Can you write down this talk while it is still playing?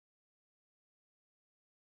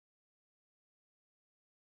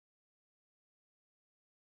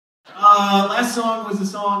Last song was a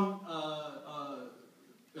song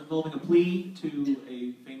involving a plea to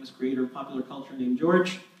a famous creator of popular culture named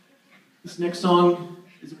George. This next song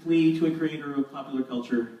is a plea to a creator of popular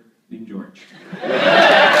culture named George.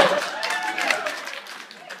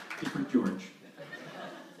 Different George.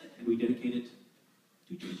 And we dedicate it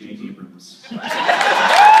to J.J. Abrams.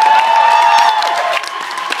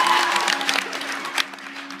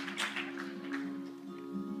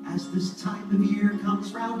 As this time of year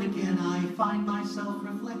comes round again, I find myself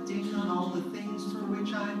reflecting on all the things for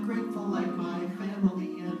which I'm grateful, like my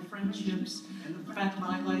family and friendships, and the fact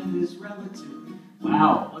my life is relative.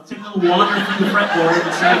 Wow, let's take a little wander through the fretboard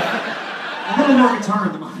and see. A little more guitar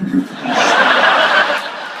in the monitor, please.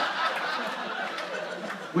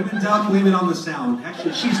 When in doubt, blame it on the sound.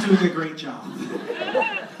 Actually, she's doing a great job.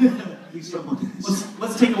 At least someone is.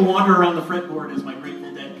 Let's take a wander around the fretboard as my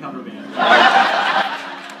Grateful Dead cover band.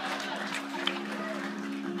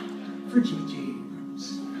 For J.J.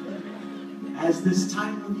 Abrams. As this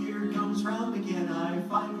time of year comes round again, I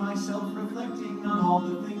find myself reflecting on all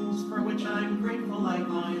the things for which I'm grateful, like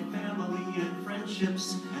my family and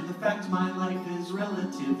friendships, and the fact my life is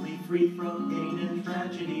relatively free from pain and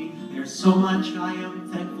tragedy. There's so much I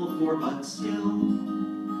am thankful for, but still,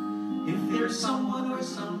 if there's someone or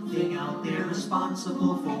something out there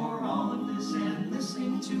responsible for all of this and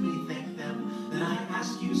listening to me thank them, then I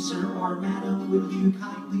ask you, sir or madam, would you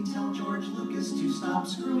kindly tell George Lucas to stop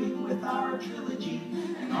screwing with our trilogy?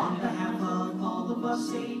 And on behalf of all of us,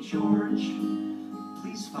 say, George,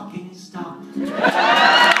 please fucking stop.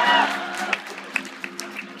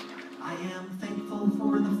 I am thankful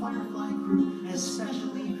for the Firefly crew,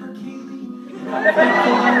 especially for Kaylee. And I'm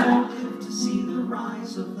thankful I won't live to see the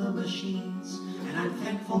rise of the machines. And I'm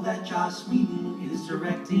thankful that Joss Whedon is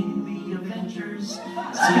directing the Avengers.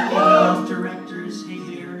 Speaking of directors, hey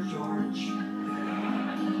there, George. A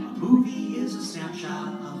movie is a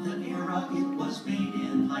snapshot of the era it was made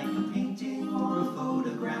in, like a painting or a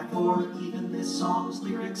photograph or even this song's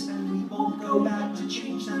lyrics, and we won't go back to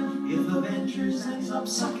change them. If Avengers ends up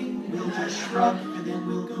sucking, we'll just shrug and then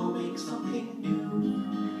we'll go make something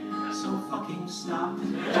new. So fucking stop.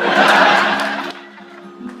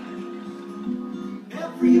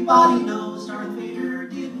 Everybody knows Darth Vader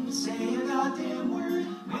didn't say a goddamn word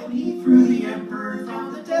when he threw the Emperor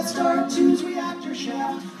from the Death Star to his reactor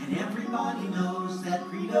shaft. And everybody knows that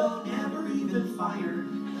Greedo never even fired.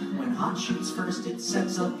 When Han shoots first, it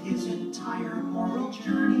sets up his entire moral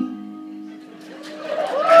journey.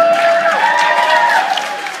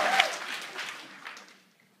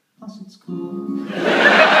 Plus, it's cool.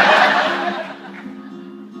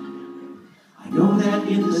 I know that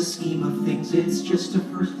in the scheme of things, it's just a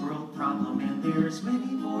first world problem, and there's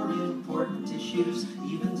many more important issues.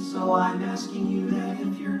 Even so, I'm asking you that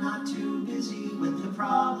if you're not too busy with the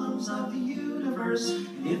problems of the universe,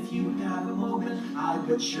 and if you have a moment, I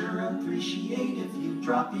would sure appreciate if you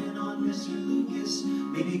drop in on Mr. Lucas,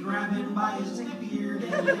 maybe grab him by his beard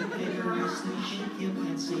and then vigorously shake him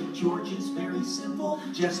and say, George, it's very simple,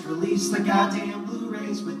 just release the goddamn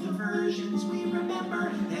Blu-rays with the versions we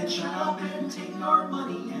remember, then shut up and take our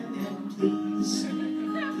money, and then please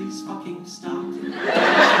fucking stop.